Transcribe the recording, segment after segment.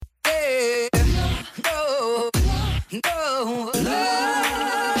No,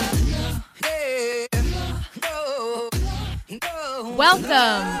 no, yeah, no, no.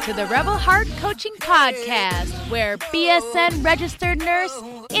 Welcome to the Rebel Heart Coaching Podcast, where BSN registered nurse,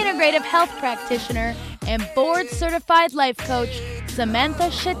 integrative health practitioner, and board-certified life coach Samantha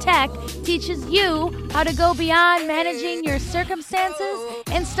Shatek teaches you how to go beyond managing your circumstances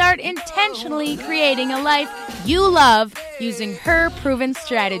and start intentionally creating a life you love using her proven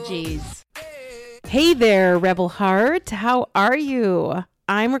strategies. Hey there, Rebel Heart. How are you?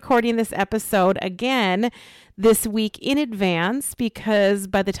 I'm recording this episode again this week in advance because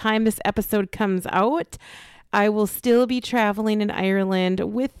by the time this episode comes out, I will still be traveling in Ireland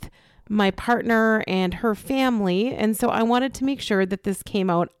with my partner and her family. And so I wanted to make sure that this came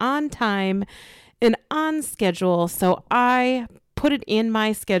out on time and on schedule. So I put it in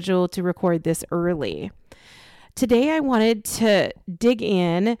my schedule to record this early. Today, I wanted to dig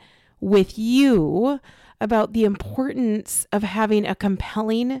in with you about the importance of having a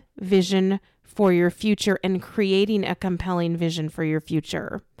compelling vision for your future and creating a compelling vision for your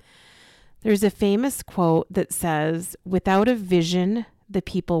future. There's a famous quote that says, "Without a vision, the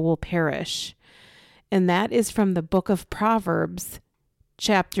people will perish." And that is from the book of Proverbs,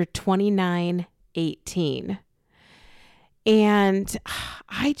 chapter 29:18. And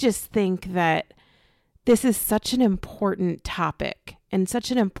I just think that this is such an important topic and such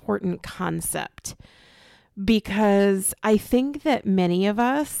an important concept because I think that many of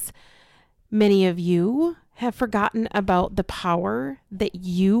us, many of you have forgotten about the power that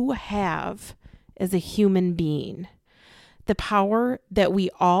you have as a human being. The power that we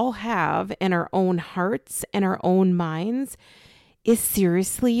all have in our own hearts and our own minds is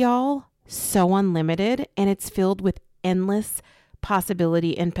seriously, y'all, so unlimited, and it's filled with endless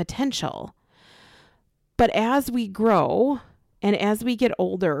possibility and potential. But as we grow and as we get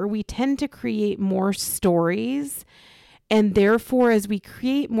older, we tend to create more stories. And therefore, as we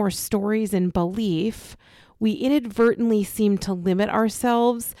create more stories and belief, we inadvertently seem to limit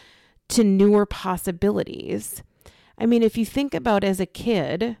ourselves to newer possibilities. I mean, if you think about as a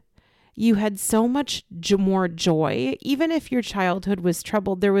kid, you had so much more joy. Even if your childhood was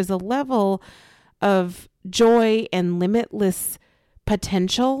troubled, there was a level of joy and limitless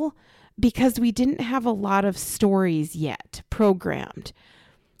potential because we didn't have a lot of stories yet programmed.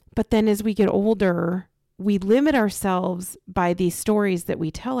 But then as we get older, we limit ourselves by these stories that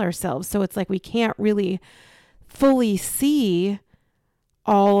we tell ourselves. So it's like we can't really fully see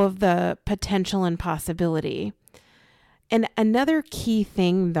all of the potential and possibility. And another key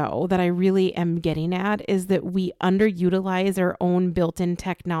thing, though, that I really am getting at is that we underutilize our own built-in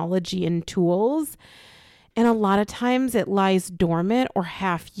technology and tools. And a lot of times it lies dormant or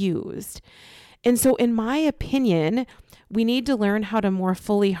half used. And so in my opinion, we need to learn how to more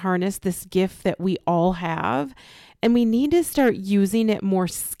fully harness this gift that we all have. And we need to start using it more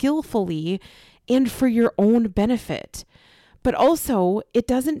skillfully and for your own benefit. But also, it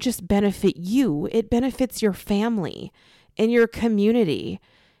doesn't just benefit you, it benefits your family and your community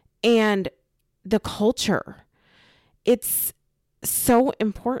and the culture. It's so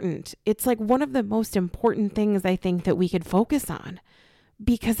important. It's like one of the most important things I think that we could focus on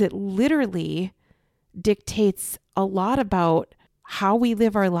because it literally dictates a lot about how we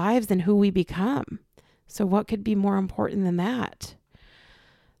live our lives and who we become. So what could be more important than that?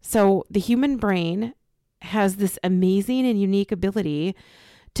 So the human brain has this amazing and unique ability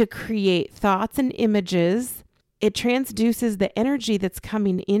to create thoughts and images. It transduces the energy that's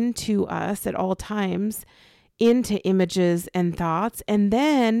coming into us at all times into images and thoughts, and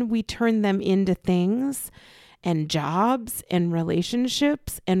then we turn them into things and jobs and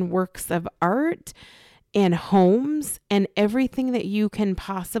relationships and works of art and homes and everything that you can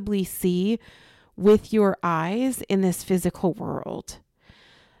possibly see with your eyes in this physical world.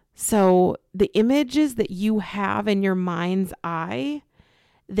 So the images that you have in your mind's eye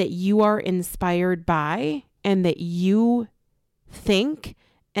that you are inspired by and that you think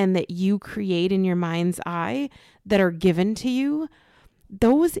and that you create in your mind's eye that are given to you,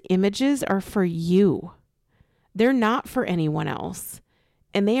 those images are for you. They're not for anyone else,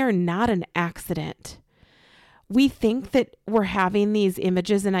 and they are not an accident. We think that we're having these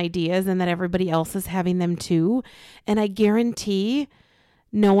images and ideas and that everybody else is having them too, and I guarantee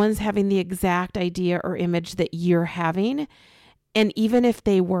no one's having the exact idea or image that you're having, and even if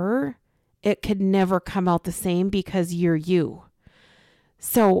they were, it could never come out the same because you're you.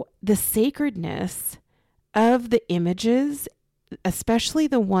 So the sacredness of the images, especially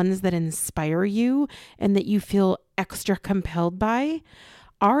the ones that inspire you and that you feel extra compelled by,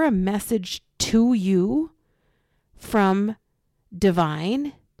 are a message to you from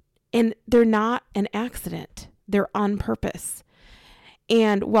divine, and they're not an accident. They're on purpose.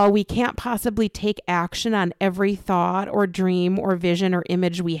 And while we can't possibly take action on every thought or dream or vision or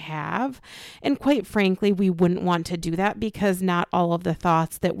image we have, and quite frankly, we wouldn't want to do that because not all of the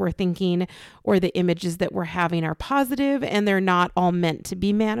thoughts that we're thinking or the images that we're having are positive, and they're not all meant to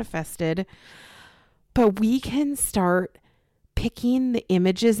be manifested. But we can start picking the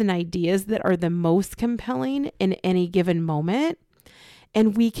images and ideas that are the most compelling in any given moment.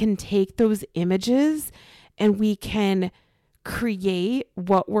 And we can take those images and we can create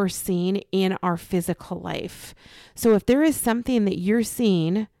what we're seeing in our physical life. So if there is something that you're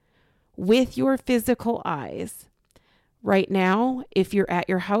seeing with your physical eyes right now, if you're at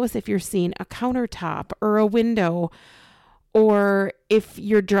your house, if you're seeing a countertop or a window, or if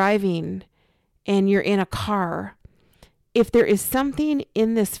you're driving and you're in a car, if there is something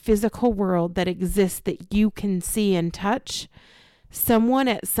in this physical world that exists that you can see and touch, someone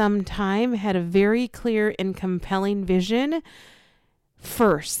at some time had a very clear and compelling vision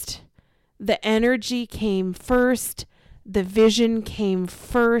first. The energy came first, the vision came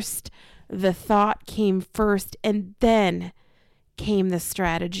first, the thought came first, and then came the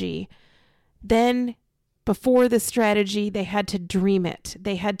strategy. Then, before the strategy, they had to dream it.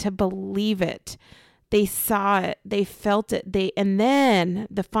 They had to believe it. They saw it, they felt it, and then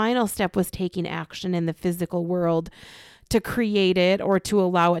the final step was taking action in the physical world to create it or to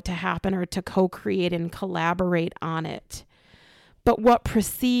allow it to happen or to co-create and collaborate on it. But what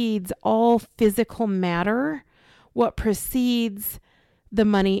precedes all physical matter, what precedes the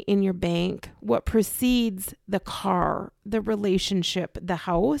money in your bank, what precedes the car, the relationship, the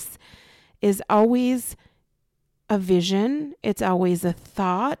house, is always a vision. It's always a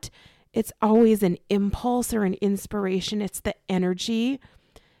thought. It's always an impulse or an inspiration. It's the energy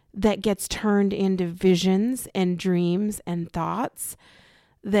that gets turned into visions and dreams and thoughts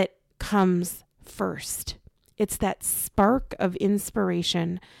that comes first. It's that spark of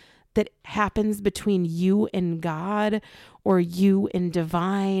inspiration that happens between you and God, or you and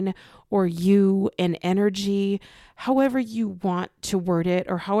divine, or you and energy, however you want to word it,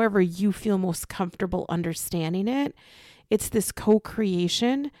 or however you feel most comfortable understanding it. It's this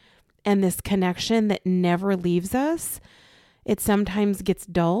co-creation and this connection that never leaves us. It sometimes gets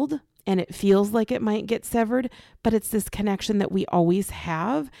dulled and it feels like it might get severed, but it's this connection that we always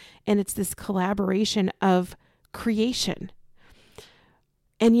have. And it's this collaboration of creation.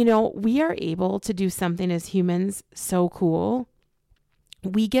 And we are able to do something as humans so cool.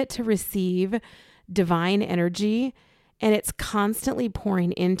 We get to receive divine energy, and it's constantly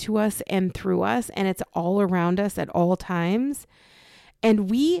pouring into us and through us, and it's all around us at all times. And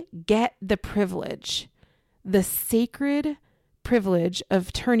we get the privilege, the sacred privilege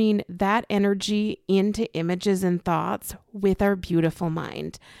of turning that energy into images and thoughts with our beautiful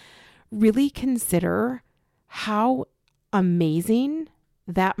mind. Really consider how amazing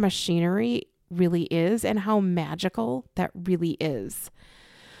that machinery really is and how magical that really is.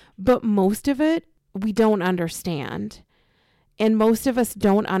 But most of it, we don't understand. And most of us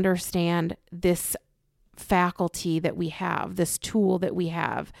don't understand this faculty that we have, this tool that we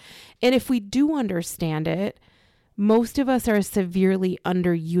have. And if we do understand it, most of us are severely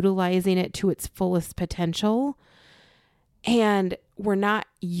underutilizing it to its fullest potential. And we're not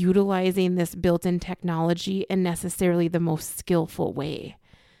utilizing this built-in technology in necessarily the most skillful way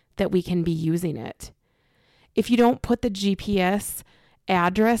that we can be using it. If you don't put the GPS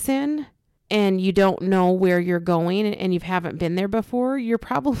address in and you don't know where you're going and you haven't been there before, you're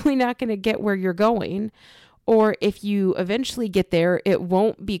probably not going to get where you're going. Or if you eventually get there, it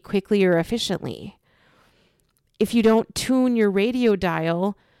won't be quickly or efficiently. If you don't tune your radio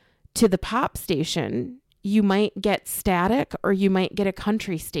dial to the pop station, you might get static or you might get a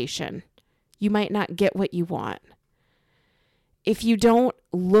country station. You might not get what you want. If you don't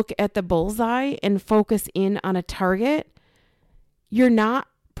look at the bullseye and focus in on a target, you're not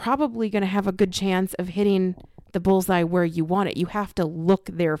probably going to have a good chance of hitting the bullseye where you want it. You have to look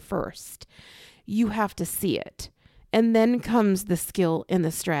there first. You have to see it. And then comes the skill and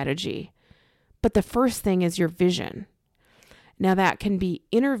the strategy. But the first thing is your vision. Now that can be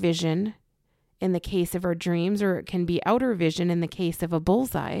inner vision in the case of our dreams, or it can be outer vision in the case of a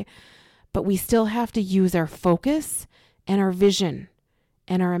bullseye. But we still have to use our focus and our vision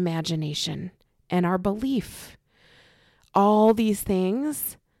and our imagination and our belief. All these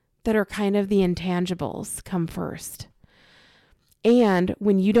things that are kind of the intangibles come first. And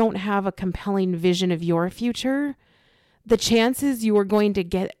when you don't have a compelling vision of your future, the chances you are going to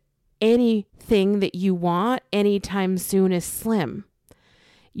get anything that you want anytime soon is slim.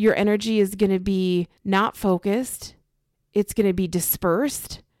 Your energy is going to be not focused. It's going to be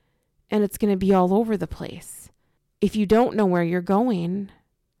dispersed, and it's going to be all over the place. if you don't know where you're going,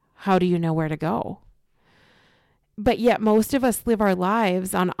 how do you know where to go? But yet most of us live our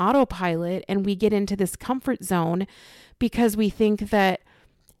lives on autopilot, and we get into this comfort zone because we think that,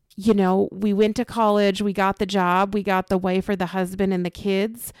 we went to college, we got the job, we got the wife or the husband and the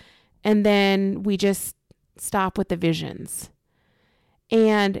kids, and then we just stop with the visions.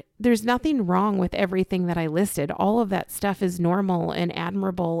 And there's nothing wrong with everything that I listed. All of that stuff is normal and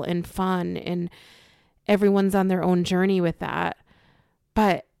admirable and fun, and everyone's on their own journey with that.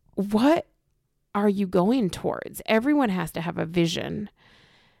 But what are you going towards? Everyone has to have a vision.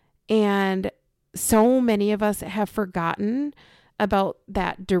 And so many of us have forgotten about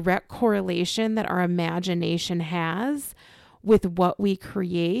that direct correlation that our imagination has with what we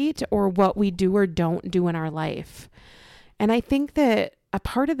create or what we do or don't do in our life. And I think that a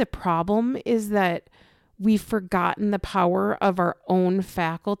part of the problem is that we've forgotten the power of our own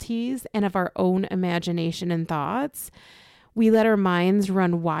faculties and of our own imagination and thoughts. We let our minds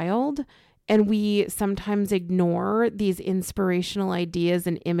run wild, and we sometimes ignore these inspirational ideas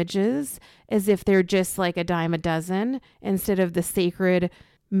and images as if they're just like a dime a dozen instead of the sacred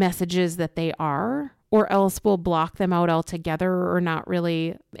messages that they are, or else we'll block them out altogether or not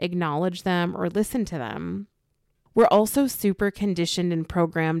really acknowledge them or listen to them. We're also super conditioned and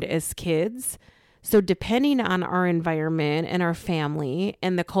programmed as kids. So depending on our environment and our family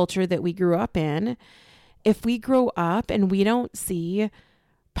and the culture that we grew up in, if we grow up and we don't see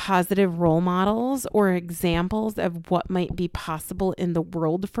positive role models or examples of what might be possible in the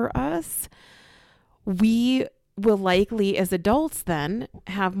world for us, we will likely as adults then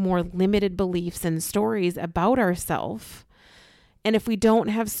have more limited beliefs and stories about ourselves. And if we don't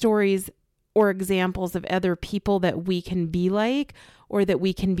have stories or examples of other people that we can be like or that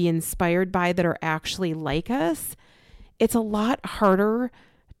we can be inspired by that are actually like us, it's a lot harder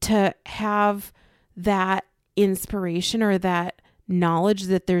to have that inspiration or that knowledge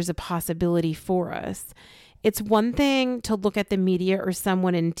that there's a possibility for us. It's one thing to look at the media or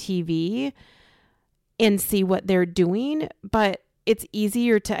someone in TV and see what they're doing, but it's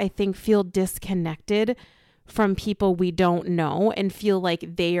easier to, I think, feel disconnected from people we don't know and feel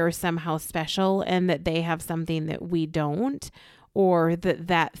like they are somehow special and that they have something that we don't, or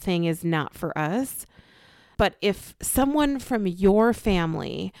that thing is not for us. But if someone from your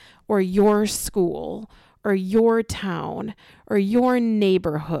family or your school or your town or your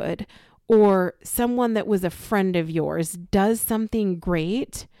neighborhood or someone that was a friend of yours does something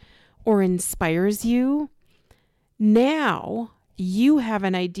great or inspires you, now you have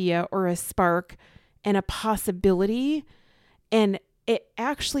an idea or a spark and a possibility, and it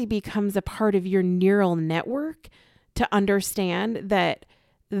actually becomes a part of your neural network to understand that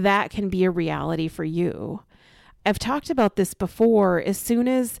that can be a reality for you. I've talked about this before. As soon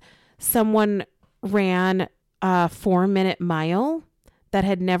as someone ran a 4-minute mile that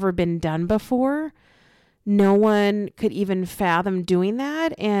had never been done before, no one could even fathom doing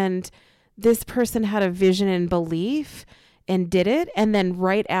that. And this person had a vision and belief and did it. And then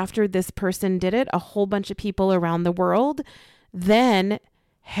right after this person did it, a whole bunch of people around the world then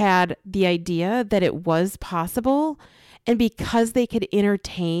had the idea that it was possible. And because they could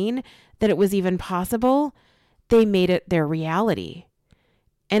entertain that it was even possible, they made it their reality.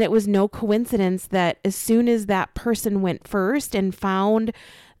 And it was no coincidence that as soon as that person went first and found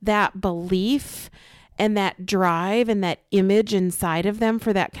that belief and that drive and that image inside of them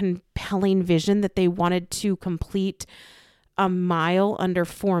for that compelling vision that they wanted to complete a mile under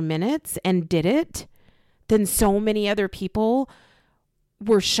 4 minutes and did it, then so many other people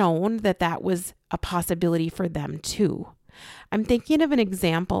were shown that that was a possibility for them too. I'm thinking of an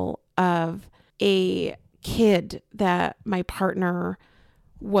example of a kid that my partner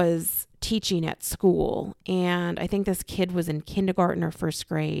was teaching at school. And I think this kid was in kindergarten or first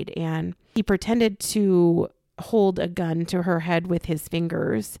grade. And he pretended to hold a gun to her head with his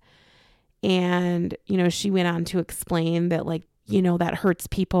fingers. And, she went on to explain that, that hurts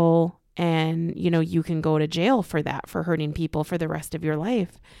people. And, you can go to jail for that, for hurting people for the rest of your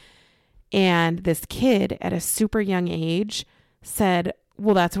life. And this kid at a super young age said,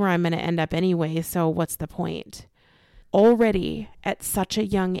 well, that's where I'm going to end up anyway. So what's the point? Already at such a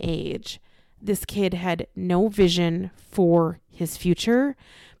young age, this kid had no vision for his future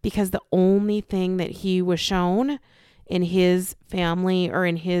because the only thing that he was shown in his family or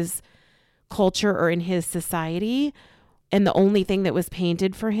in his culture or in his society, and the only thing that was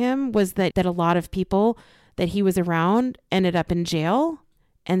painted for him was that a lot of people that he was around ended up in jail.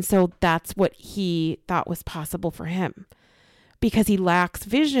 And so that's what he thought was possible for him because he lacks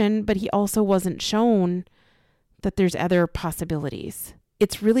vision, but he also wasn't shown that there's other possibilities.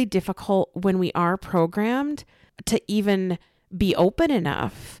 it's really difficult when we are programmed to even be open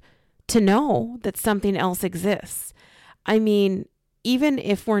enough to know that something else exists. I mean, even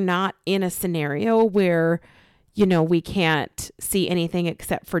if we're not in a scenario where, we can't see anything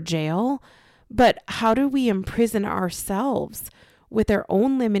except for jail, but how do we imprison ourselves with our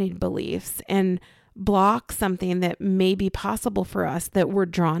own limiting beliefs and block something that may be possible for us that we're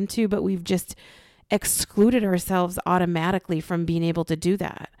drawn to, but we've just excluded ourselves automatically from being able to do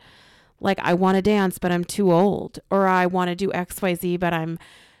that? Like, I want to dance, but I'm too old, or I want to do XYZ, but I'm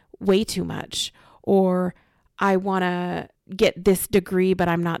way too much, or I want to get this degree, but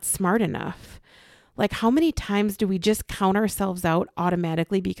I'm not smart enough. Like, how many times do we just count ourselves out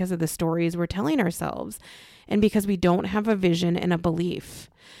automatically because of the stories we're telling ourselves and because we don't have a vision and a belief?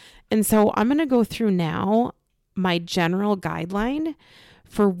 And so I'm going to go through now my general guideline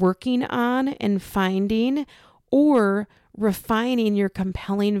for working on and finding or refining your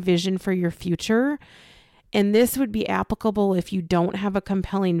compelling vision for your future. And this would be applicable if you don't have a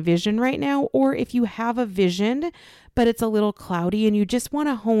compelling vision right now, or if you have a vision, but it's a little cloudy and you just want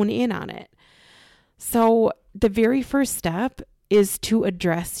to hone in on it. So the very first step is to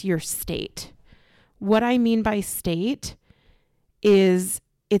address your state. What I mean by state is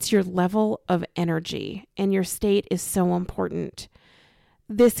it's your level of energy, and your state is so important.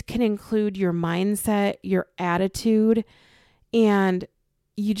 This can include your mindset, your attitude, and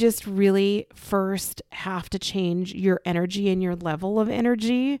you just really first have to change your energy and your level of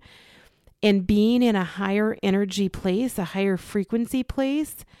energy. And being in a higher energy place, a higher frequency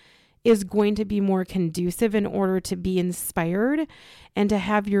place, is going to be more conducive in order to be inspired and to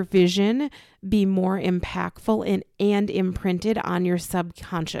have your vision be more impactful and imprinted on your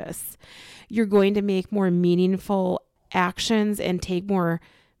subconscious. You're going to make more meaningful actions and take more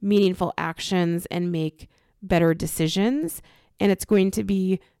meaningful actions and make better decisions. And it's going to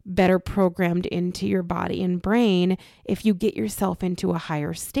be better programmed into your body and brain if you get yourself into a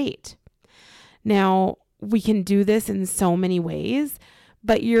higher state. Now, we can do this in so many ways,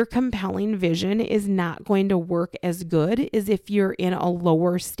 but your compelling vision is not going to work as good as if you're in a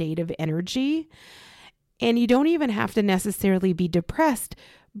lower state of energy. And you don't even have to necessarily be depressed,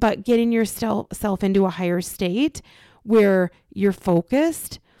 but getting yourself into a higher state where you're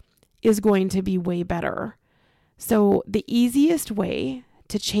focused is going to be way better. So the easiest way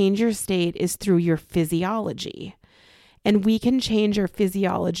to change your state is through your physiology. And we can change our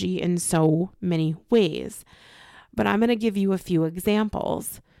physiology in so many ways. But I'm going to give you a few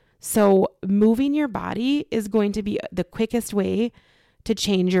examples. So moving your body is going to be the quickest way to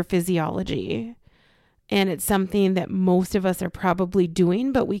change your physiology. And it's something that most of us are probably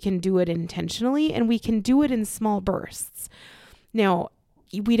doing, but we can do it intentionally and we can do it in small bursts. Now,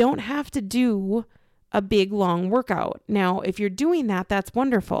 we don't have to do a big, long workout. Now, if you're doing that, that's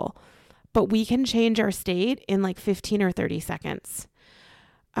wonderful. But we can change our state in like 15 or 30 seconds.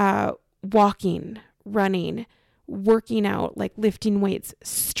 Walking, running, working out, like lifting weights,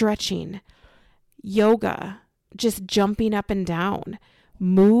 stretching, yoga, just jumping up and down.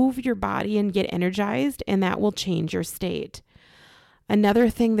 Move your body and get energized, and that will change your state. Another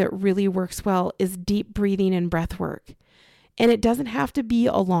thing that really works well is deep breathing and breath work. And it doesn't have to be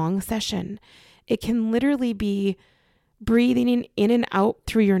a long session. It can literally be breathing in and out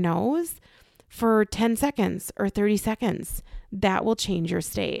through your nose for 10 seconds or 30 seconds. That will change your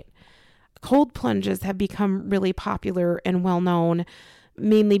state. Cold plunges have become really popular and well known,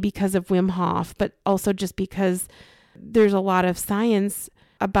 mainly because of Wim Hof, but also just because there's a lot of science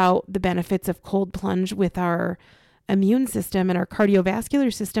about the benefits of cold plunge with our immune system and our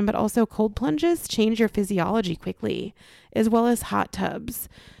cardiovascular system, but also cold plunges change your physiology quickly, as well as hot tubs.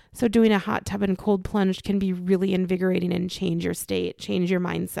 So doing a hot tub and cold plunge can be really invigorating and change your state, change your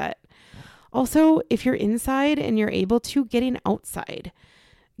mindset. Also, if you're inside and you're able to, getting outside,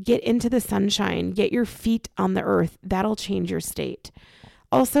 get into the sunshine, get your feet on the earth, that'll change your state.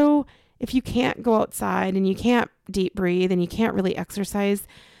 Also, if you can't go outside and you can't deep breathe and you can't really exercise,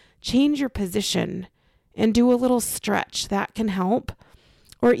 change your position and do a little stretch. That can help.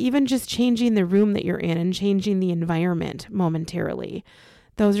 Or even just changing the room that you're in and changing the environment momentarily.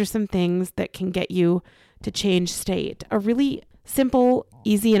 Those are some things that can get you to change state. A really simple,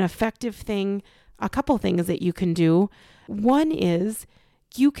 easy, and effective thing, a couple things that you can do. One is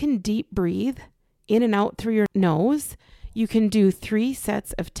you can deep breathe in and out through your nose. You can do 3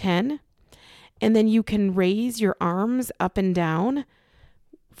 sets of 10, and then you can raise your arms up and down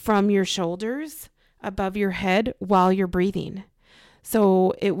from your shoulders above your head while you're breathing.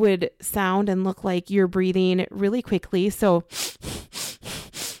 So it would sound and look like you're breathing really quickly. So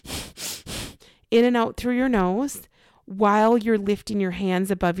in and out through your nose, while you're lifting your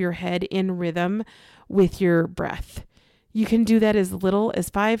hands above your head in rhythm with your breath. You can do that as little as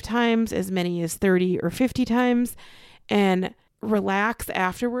 5 times, as many as 30 or 50 times, and relax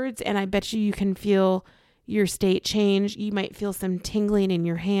afterwards. And I bet you can feel your state change. You might feel some tingling in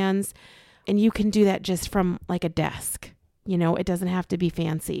your hands, and you can do that just from like a desk. It doesn't have to be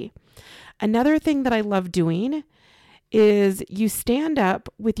fancy. Another thing that I love doing is you stand up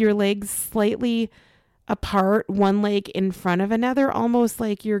with your legs slightly apart, one leg in front of another, almost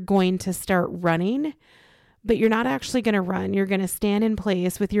like you're going to start running, but you're not actually going to run. You're going to stand in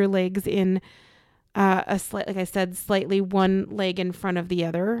place with your legs in like I said, slightly one leg in front of the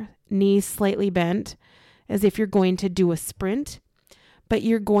other, knees slightly bent, as if you're going to do a sprint, but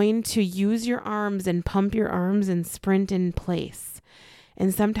you're going to use your arms and pump your arms and sprint in place.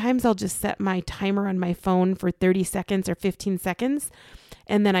 And sometimes I'll just set my timer on my phone for 30 seconds or 15 seconds,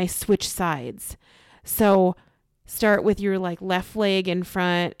 and then I switch sides. So start with your left leg in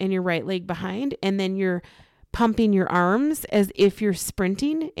front and your right leg behind, and then you're pumping your arms as if you're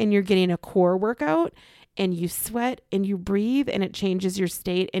sprinting and you're getting a core workout, and you sweat and you breathe, and it changes your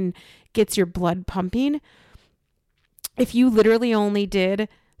state and gets your blood pumping. If you literally only did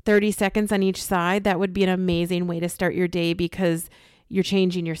 30 seconds on each side, that would be an amazing way to start your day, because you're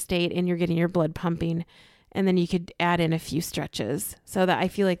changing your state and you're getting your blood pumping. And then you could add in a few stretches. So that I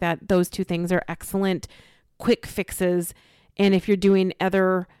feel like that those two things are excellent quick fixes. And if you're doing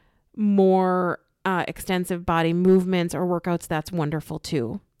other more extensive body movements or workouts, that's wonderful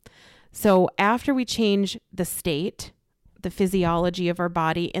too. So after we change the state, the physiology of our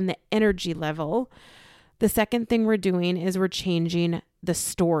body and the energy level, the second thing we're doing is we're changing the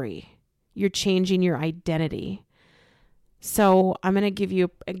story. You're changing your identity. So I'm going to give you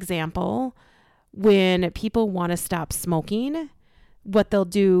an example. When people want to stop smoking, what they'll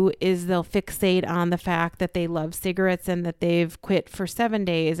do is they'll fixate on the fact that they love cigarettes and that they've quit for 7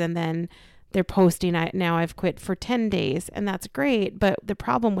 days, and then they're posting, now I've quit for 10 days, and that's great. But the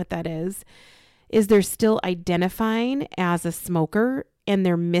problem with that is they're still identifying as a smoker and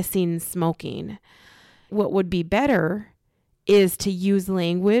they're missing smoking. What would be better is to use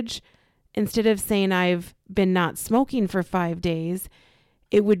language. Instead of saying I've been not smoking for 5 days,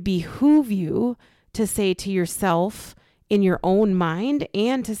 it would behoove you to say to yourself in your own mind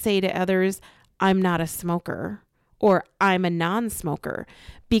and to say to others, I'm not a smoker, or I'm a non-smoker,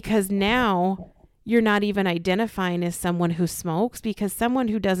 because now you're not even identifying as someone who smokes, because someone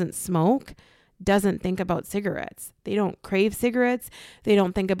who doesn't smoke doesn't think about cigarettes. They don't crave cigarettes. They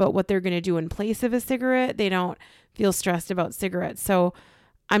don't think about what they're going to do in place of a cigarette. They don't feel stressed about cigarettes. So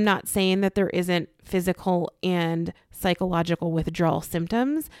I'm not saying that there isn't physical and psychological withdrawal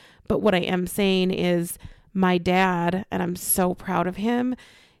symptoms, but what I am saying is my dad, and I'm so proud of him,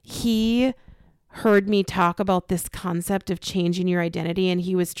 he heard me talk about this concept of changing your identity, and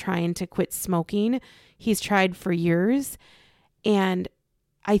he was trying to quit smoking. He's tried for years, and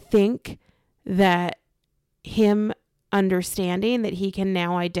I think that him understanding that he can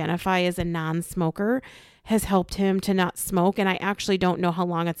now identify as a non-smoker has helped him to not smoke. And I actually don't know how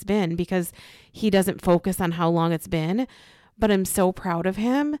long it's been, because he doesn't focus on how long it's been, but I'm so proud of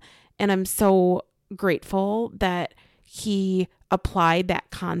him. And I'm so grateful that he applied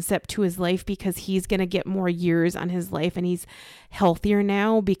that concept to his life, because he's going to get more years on his life, and he's healthier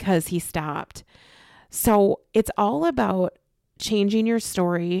now because he stopped. So it's all about changing your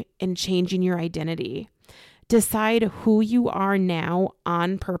story and changing your identity. Decide who you are now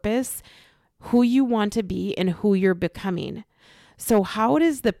on purpose, who you want to be, and who you're becoming. So how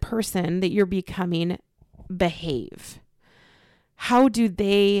does the person that you're becoming behave? How do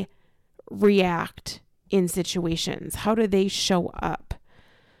they react in situations? How do they show up?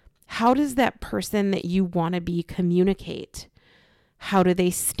 How does that person that you want to be communicate? How do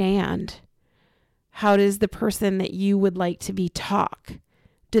they stand? How does the person that you would like to be talk?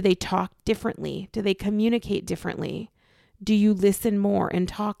 Do they talk differently? Do they communicate differently? Do you listen more and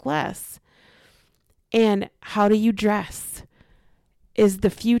talk less? And how do you dress? Is the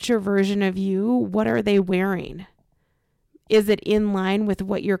future version of you, what are they wearing? Is it in line with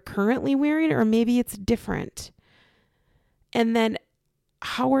what you're currently wearing, or maybe it's different? And then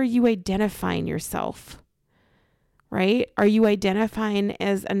how are you identifying yourself? Right? Are you identifying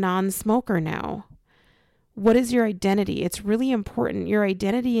as a non-smoker now? What is your identity? It's really important. Your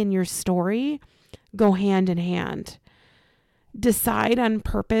identity and your story go hand in hand. Decide on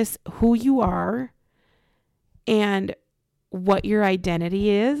purpose who you are and what your identity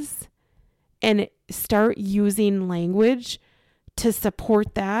is, and start using language to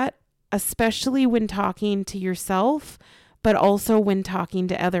support that, especially when talking to yourself, but also when talking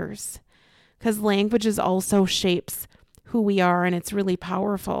to others, because language is also shapes who we are, and it's really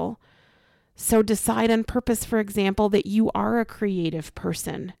powerful. So decide on purpose, for example, that you are a creative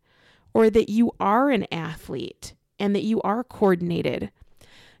person, or that you are an athlete and that you are coordinated.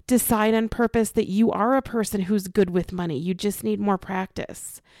 Decide on purpose that you are a person who's good with money. You just need more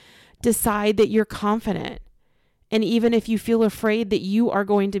practice. Decide that you're confident. And even if you feel afraid, that you are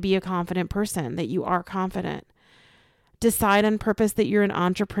going to be a confident person, that you are confident. Decide on purpose that you're an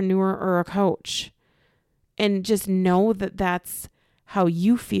entrepreneur or a coach. And just know that that's how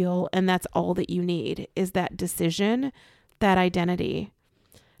you feel, and that's all that you need, is that decision, that identity.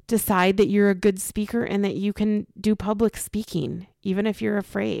 Decide that you're a good speaker and that you can do public speaking, even if you're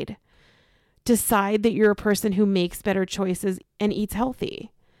afraid. Decide that you're a person who makes better choices and eats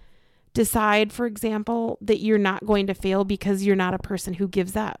healthy. Decide, for example, that you're not going to fail because you're not a person who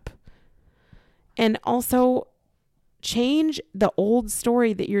gives up. And also change the old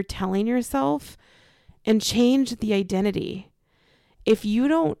story that you're telling yourself and change the identity. If you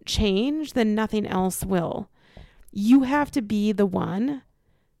don't change, then nothing else will. You have to be the one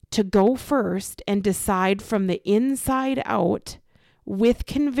to go first and decide from the inside out with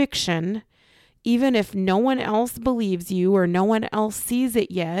conviction, even if no one else believes you or no one else sees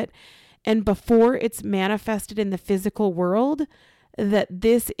it yet, and before it's manifested in the physical world, that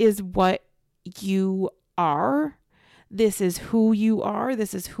this is what you are. This is who you are.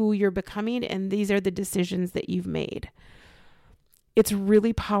 This is who you're becoming. And these are the decisions that you've made. It's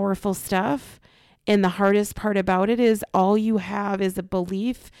really powerful stuff. And the hardest part about it is all you have is a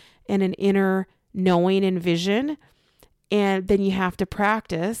belief and an inner knowing and vision. And then you have to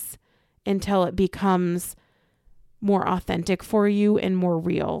practice until it becomes more authentic for you and more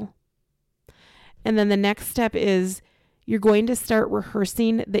real. And then the next step is you're going to start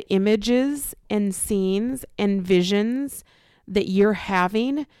rehearsing the images and scenes and visions that you're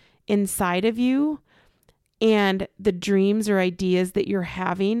having inside of you, and the dreams or ideas that you're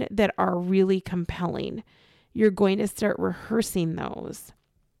having that are really compelling. You're going to start rehearsing those.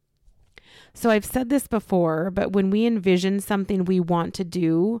 So I've said this before, but when we envision something we want to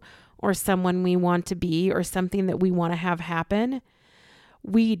do, or someone we want to be, or something that we want to have happen,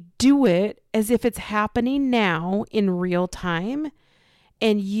 we do it as if it's happening now in real time.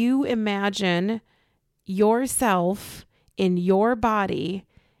 And you imagine yourself in your body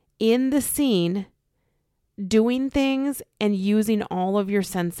in the scene doing things and using all of your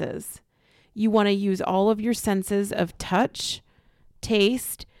senses. You want to use all of your senses of touch,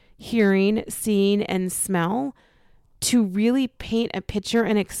 taste, hearing, seeing, and smell to really paint a picture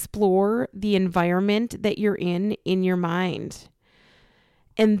and explore the environment that you're in your mind.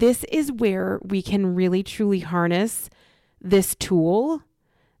 And this is where we can really truly harness this tool.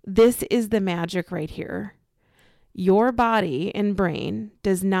 This is the magic right here. Your body and brain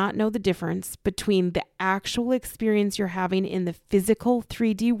does not know the difference between the actual experience you're having in the physical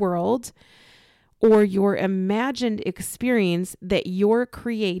 3D world or your imagined experience that you're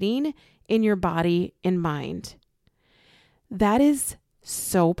creating in your body and mind. That is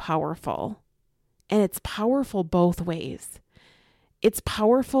so powerful. And it's powerful both ways. It's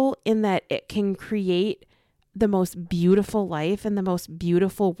powerful in that it can create the most beautiful life and the most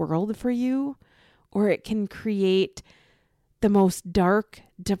beautiful world for you, or it can create the most dark,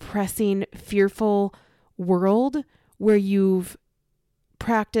 depressing, fearful world where you've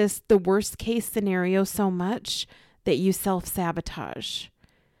practiced the worst case scenario so much that you self-sabotage.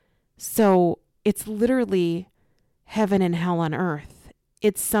 So it's literally heaven and hell on earth.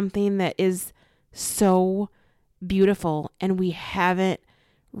 It's something that is so beautiful, and we haven't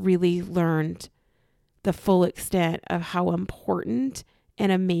really learned the full extent of how important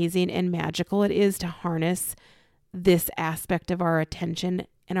and amazing and magical it is to harness this aspect of our attention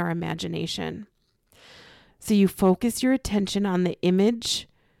and our imagination. So you focus your attention on the image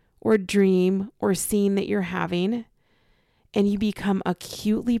or dream or scene that you're having, and you become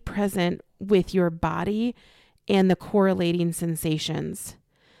acutely present with your body and the correlating sensations.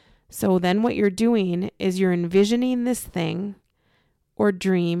 So then what you're doing is you're envisioning this thing or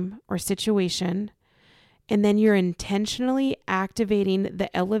dream or situation, and then you're intentionally activating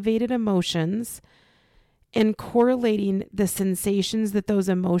the elevated emotions and correlating the sensations that those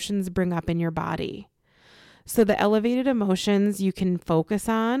emotions bring up in your body. So the elevated emotions you can focus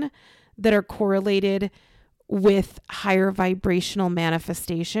on that are correlated with higher vibrational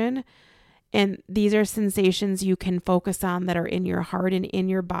manifestation. And these are sensations you can focus on that are in your heart and in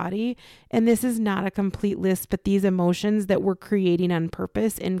your body. And this is not a complete list, but these emotions that we're creating on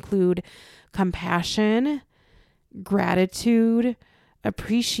purpose include compassion, gratitude,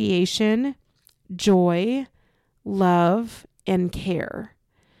 appreciation, joy, love, and care.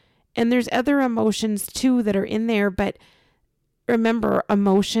 And there's other emotions too that are in there, but remember,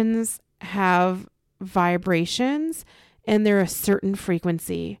 emotions have vibrations and they're a certain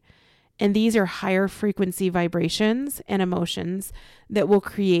frequency. And these are higher frequency vibrations and emotions that will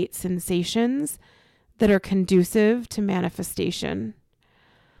create sensations that are conducive to manifestation.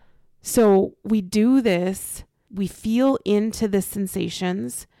 So we do this, we feel into the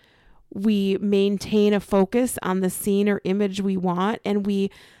sensations, we maintain a focus on the scene or image we want, and we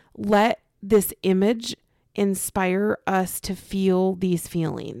let this image inspire us to feel these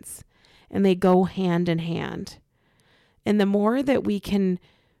feelings. And they go hand in hand. And the more that we can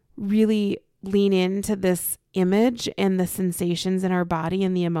really lean into this image and the sensations in our body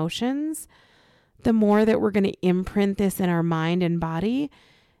and the emotions, the more that we're going to imprint this in our mind and body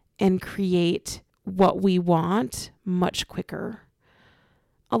and create what we want much quicker.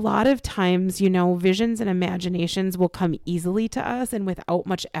 A lot of times, visions and imaginations will come easily to us and without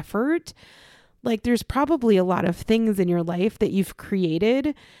much effort. Like there's probably a lot of things in your life that you've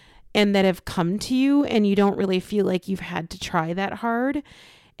created and that have come to you and you don't really feel like you've had to try that hard.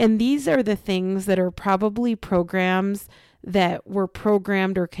 And these are the things that are probably programs that were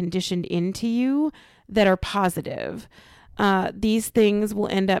programmed or conditioned into you that are positive. These things will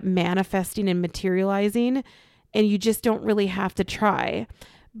end up manifesting and materializing, and you just don't really have to try.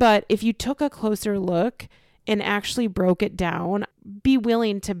 But if you took a closer look and actually broke it down, be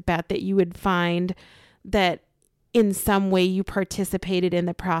willing to bet that you would find that in some way you participated in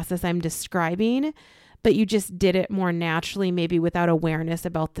the process I'm describing, but you just did it more naturally, maybe without awareness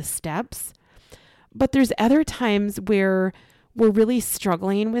about the steps. But there's other times where we're really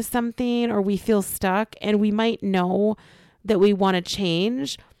struggling with something or we feel stuck and we might know that we want to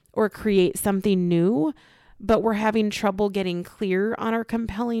change or create something new, but we're having trouble getting clear on our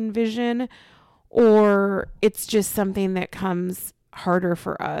compelling vision, or it's just something that comes harder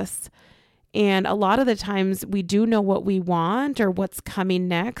for us. And a lot of the times we do know what we want or what's coming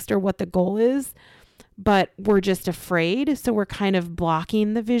next or what the goal is, but we're just afraid. So we're kind of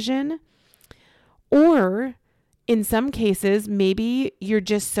blocking the vision. Or in some cases, maybe you're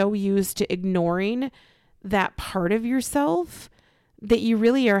just so used to ignoring that part of yourself that you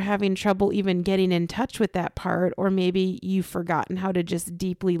really are having trouble even getting in touch with that part. Or maybe you've forgotten how to just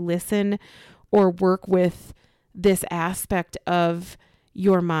deeply listen or work with this aspect of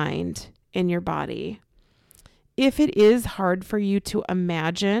your mind and your body. If it is hard for you to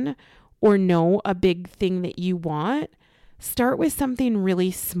imagine or know a big thing that you want, start with something really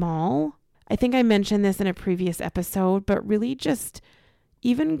small. I think I mentioned this in a previous episode, but really just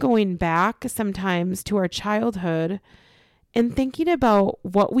even going back sometimes to our childhood and thinking about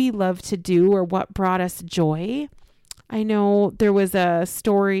what we love to do or what brought us joy. I know there was a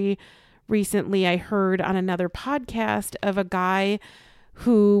story recently I heard on another podcast of a guy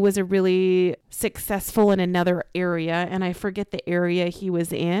who was a really successful in another area, and I forget the area he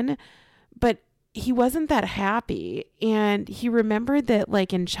was in, but he wasn't that happy. And he remembered that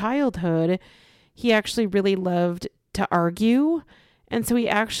like in childhood, he actually really loved to argue. And so he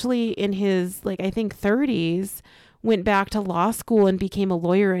actually in his I think 30s went back to law school and became a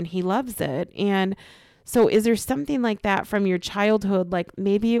lawyer, and he loves it. And so is there something like that from your childhood? Like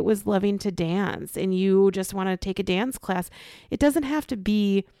maybe it was loving to dance and you just want to take a dance class. It doesn't have to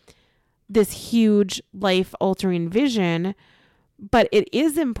be this huge life-altering vision, but it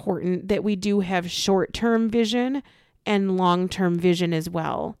is important that we do have short-term vision and long-term vision as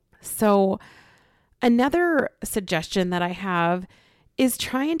well. So another suggestion that I have is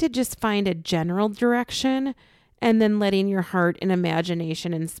trying to just find a general direction and then letting your heart and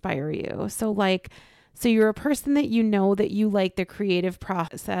imagination inspire you. So you're a person that that you like the creative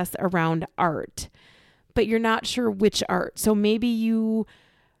process around art, but you're not sure which art. So maybe you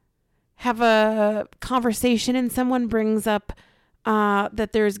have a conversation and someone brings up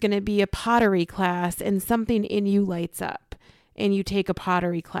that there's going to be a pottery class and something in you lights up and you take a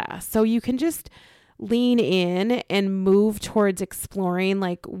pottery class. So you can just lean in and move towards exploring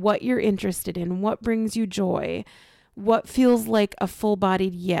what you're interested in, what brings you joy, what feels like a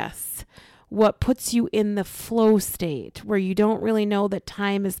full-bodied yes, what puts you in the flow state where you don't really know that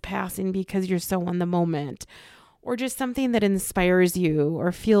time is passing because you're so in the moment, or just something that inspires you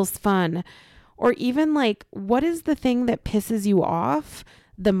or feels fun, or even what is the thing that pisses you off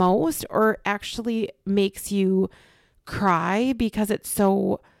the most or actually makes you cry because it's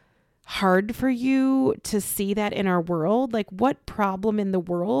so hard for you to see that in our world. What problem in the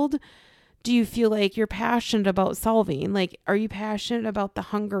world do you feel like you're passionate about solving? Are you passionate about the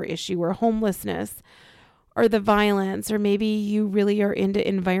hunger issue or homelessness or the violence? Or maybe you really are into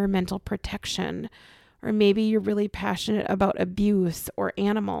environmental protection, or maybe you're really passionate about abuse or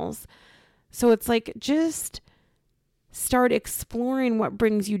animals. So it's just start exploring what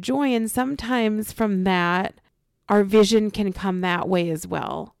brings you joy. And sometimes from that, our vision can come that way as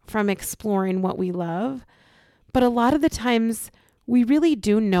well, from exploring what we love. But a lot of the times we really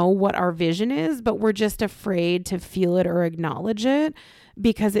do know what our vision is, but we're just afraid to feel it or acknowledge it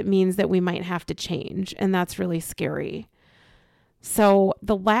because it means that we might have to change. And that's really scary. So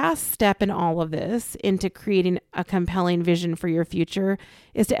the last step in all of this into creating a compelling vision for your future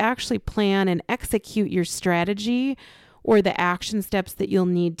is to actually plan and execute your strategy or the action steps that you'll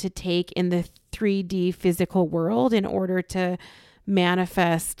need to take in the 3D physical world in order to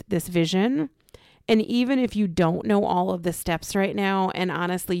manifest this vision. And even if you don't know all of the steps right now, and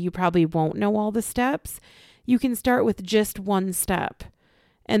honestly, you probably won't know all the steps, you can start with just one step.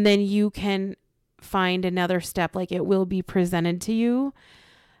 And then you can find another step, like it will be presented to you.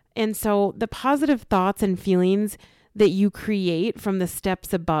 And so the positive thoughts and feelings that you create from the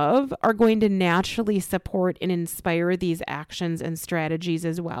steps above are going to naturally support and inspire these actions and strategies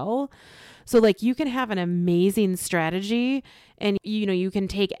as well. So like you can have an amazing strategy and you can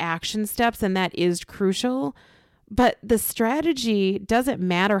take action steps, and that is crucial. But the strategy doesn't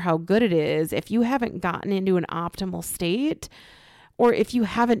matter how good it is if you haven't gotten into an optimal state, or if you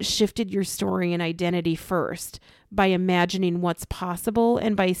haven't shifted your story and identity first by imagining what's possible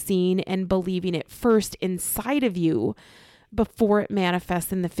and by seeing and believing it first inside of you before it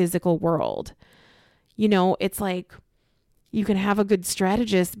manifests in the physical world. It's like you can have a good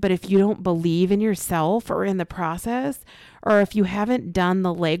strategist, but if you don't believe in yourself or in the process, or if you haven't done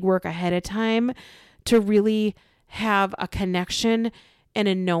the legwork ahead of time to really have a connection and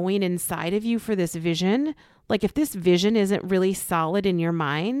a knowing inside of you for this vision, like if this vision isn't really solid in your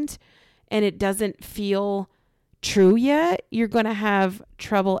mind and it doesn't feel true yet, you're going to have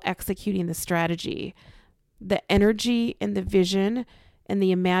trouble executing the strategy. The energy and the vision and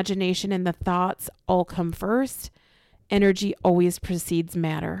the imagination and the thoughts all come first. Energy always precedes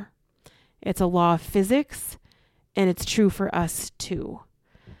matter. It's a law of physics, and it's true for us too.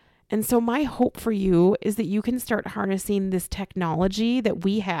 And so my hope for you is that you can start harnessing this technology that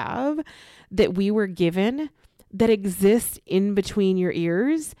we have, that we were given, that exists in between your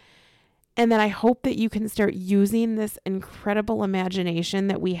ears. And that I hope that you can start using this incredible imagination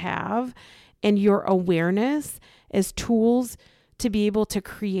that we have and your awareness as tools to be able to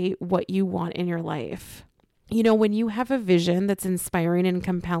create what you want in your life. When you have a vision that's inspiring and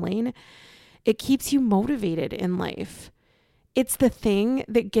compelling, it keeps you motivated in life. It's the thing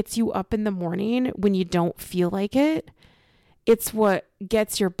that gets you up in the morning when you don't feel like it. It's what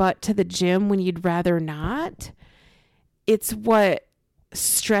gets your butt to the gym when you'd rather not. It's what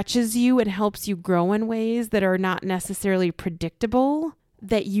stretches you and helps you grow in ways that are not necessarily predictable,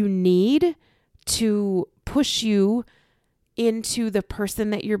 that you need to push you into the person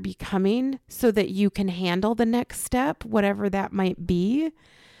that you're becoming so that you can handle the next step, whatever that might be.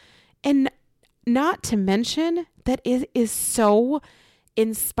 And not to mention that it is so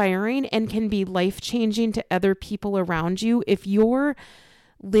inspiring and can be life-changing to other people around you if you're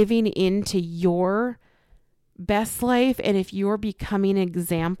living into your best life and if you're becoming an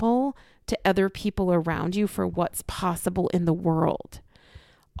example to other people around you for what's possible in the world.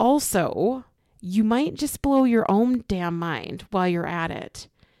 Also, you might just blow your own damn mind while you're at it.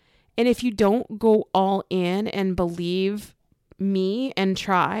 And if you don't go all in and believe me and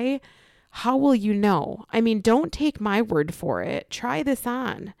try, how will you know? Don't take my word for it. Try this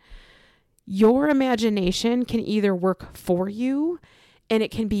on. Your imagination can either work for you, and it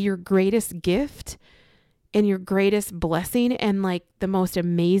can be your greatest gift and your greatest blessing and like the most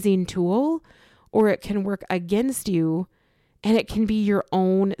amazing tool, or it can work against you and it can be your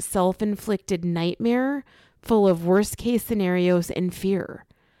own self-inflicted nightmare full of worst case scenarios and fear.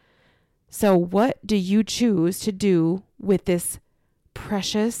 So what do you choose to do with this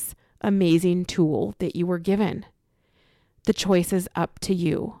precious, amazing tool that you were given? The choice is up to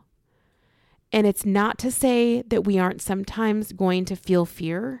you. And it's not to say that we aren't sometimes going to feel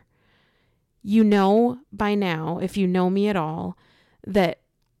fear. You know by now, if you know me at all, that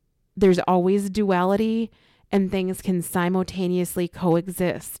there's always duality and things can simultaneously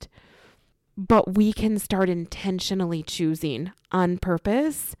coexist. But we can start intentionally choosing on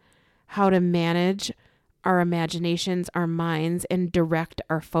purpose how to manage our imaginations, our minds, and direct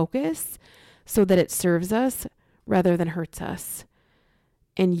our focus so that it serves us rather than hurts us.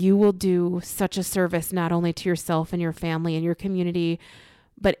 And you will do such a service not only to yourself and your family and your community,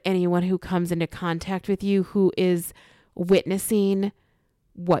 but anyone who comes into contact with you who is witnessing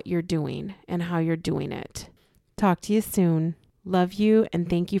what you're doing and how you're doing it. Talk to you soon. Love you and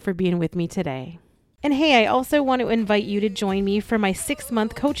thank you for being with me today. And hey, I also want to invite you to join me for my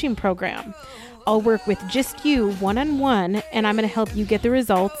 6-month coaching program. I'll work with just you one-on-one, and I'm going to help you get the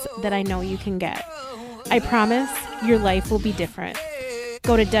results that I know you can get. I promise your life will be different.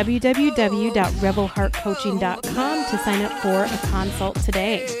 Go to www.rebelheartcoaching.com to sign up for a consult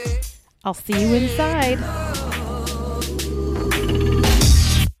today. I'll see you inside.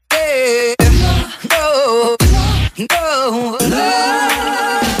 No.